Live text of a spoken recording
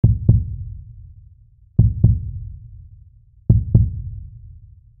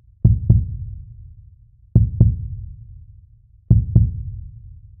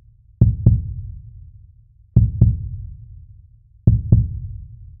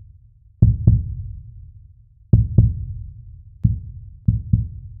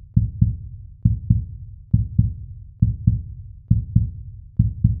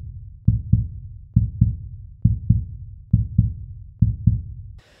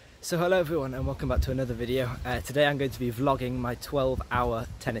So hello everyone and welcome back to another video. Today I'm going to be vlogging my 12-hour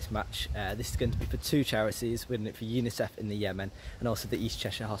tennis match. This is going to be for two charities. We're doing it for UNICEF in the Yemen and also the East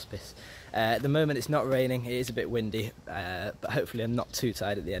Cheshire Hospice. At the moment it's not raining, it is a bit windy, but hopefully I'm not too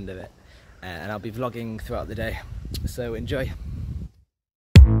tired at the end of it. And I'll be vlogging throughout the day, so enjoy.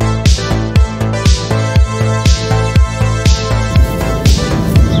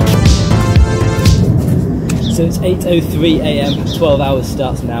 So it's 8:03 AM, 12 hours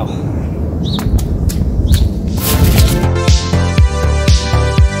starts now.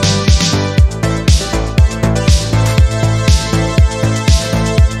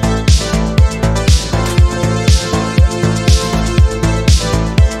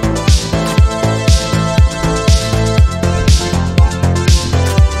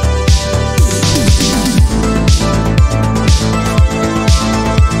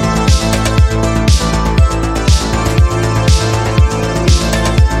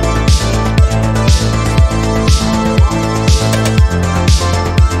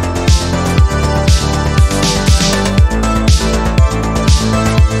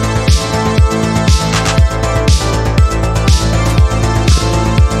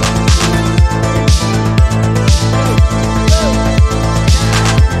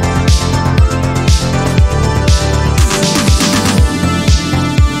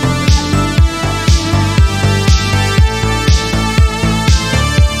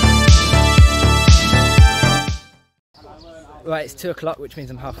 Right, it's 2 o'clock, which means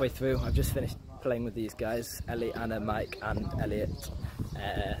I'm halfway through. I've just finished playing with these guys, Ellie, Anna, Mike and Elliot.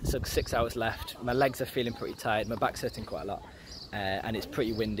 So 6 hours left. My legs are feeling pretty tired, my back's hurting quite a lot, and it's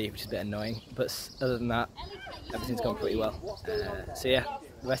pretty windy, which is a bit annoying. But other than that, everything's gone pretty well. So yeah,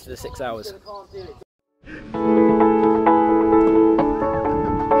 the rest of the 6 hours.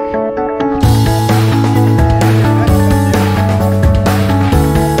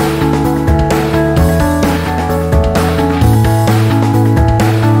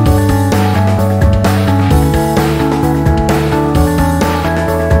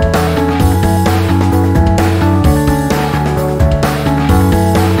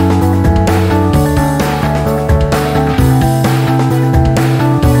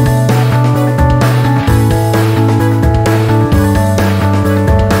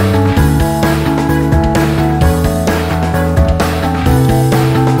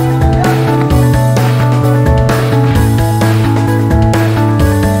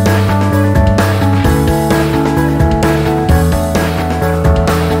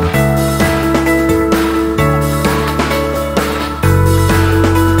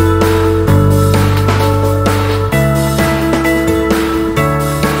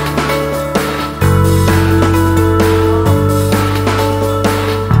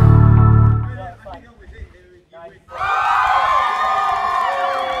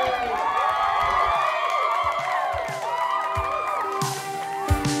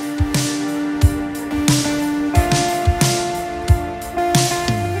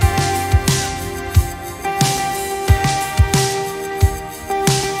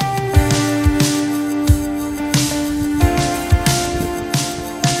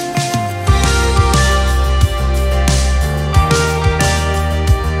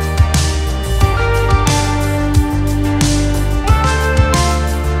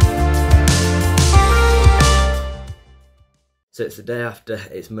 So it's the day after,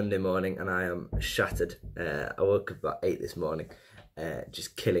 it's Monday morning and I am shattered. I woke up about 8 this morning,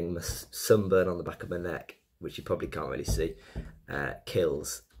 just killing my sunburn on the back of my neck, which you probably can't really see,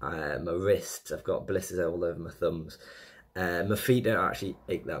 kills. My wrists, I've got blisters all over my thumbs. My feet don't actually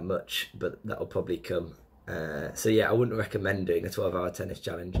ache that much, but that'll probably come. So yeah, I wouldn't recommend doing a 12-hour tennis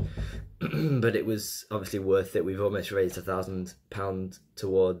challenge, but it was obviously worth it. We've almost raised £1,000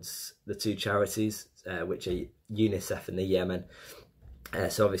 towards the two charities, which are UNICEF in the Yemen.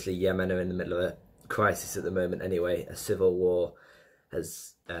 So obviously Yemen are in the middle of a crisis at the moment anyway. A civil war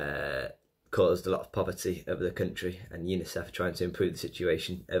has caused a lot of poverty over the country, and UNICEF are trying to improve the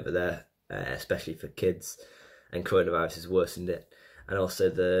situation over there, especially for kids, and coronavirus has worsened it. And also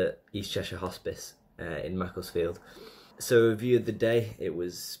the East Cheshire Hospice in Macclesfield. So review of the day, it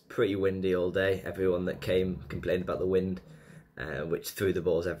was pretty windy all day. Everyone that came complained about the wind, which threw the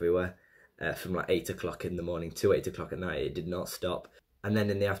balls everywhere. From like 8 o'clock in the morning to 8 o'clock at night, it did not stop. And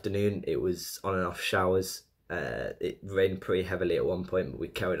then in the afternoon, it was on and off showers. It rained pretty heavily at one point, but we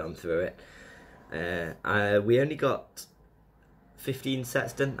carried on through it. We only got 15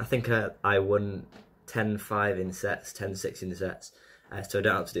 sets done. I think I won 10-5 in sets, 10-6 in sets. So I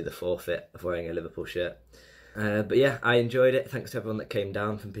don't have to do the forfeit of wearing a Liverpool shirt. But yeah, I enjoyed it. Thanks to everyone that came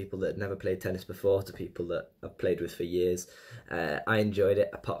down, from people that had never played tennis before to people that I've played with for years. I enjoyed it,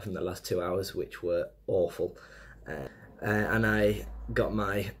 apart from the last 2 hours, which were awful. And I got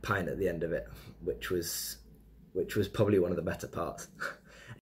my pint at the end of it, which was probably one of the better parts.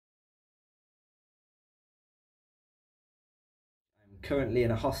 I'm currently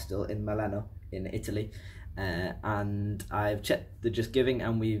in a hostel in Milano in Italy, and I've checked the Just Giving,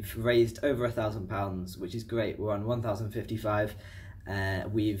 and we've raised over £1,000, which is great. We're on 1,055.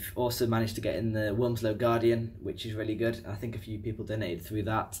 We've also managed to get in the Wilmslow Guardian, which is really good. I think a few people donated through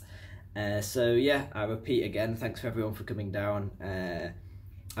that. So yeah, I repeat again, thanks for everyone for coming down.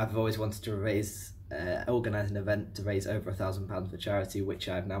 I've always wanted to organise an event to raise over £1,000 for charity, which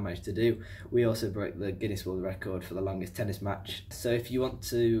I've now managed to do. We also broke the Guinness World Record for the longest tennis match. So if you want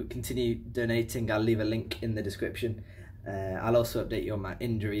to continue donating, I'll leave a link in the description. I'll also update you on my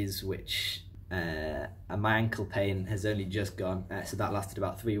injuries, which my ankle pain has only just gone, so that lasted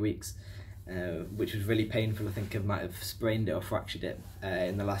about 3 weeks. Which was really painful. I think I might have sprained it or fractured it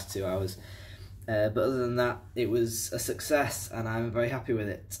in the last 2 hours. But other than that, it was a success and I'm very happy with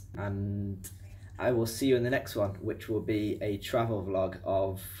it. And I will see you in the next one, which will be a travel vlog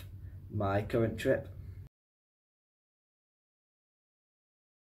of my current trip.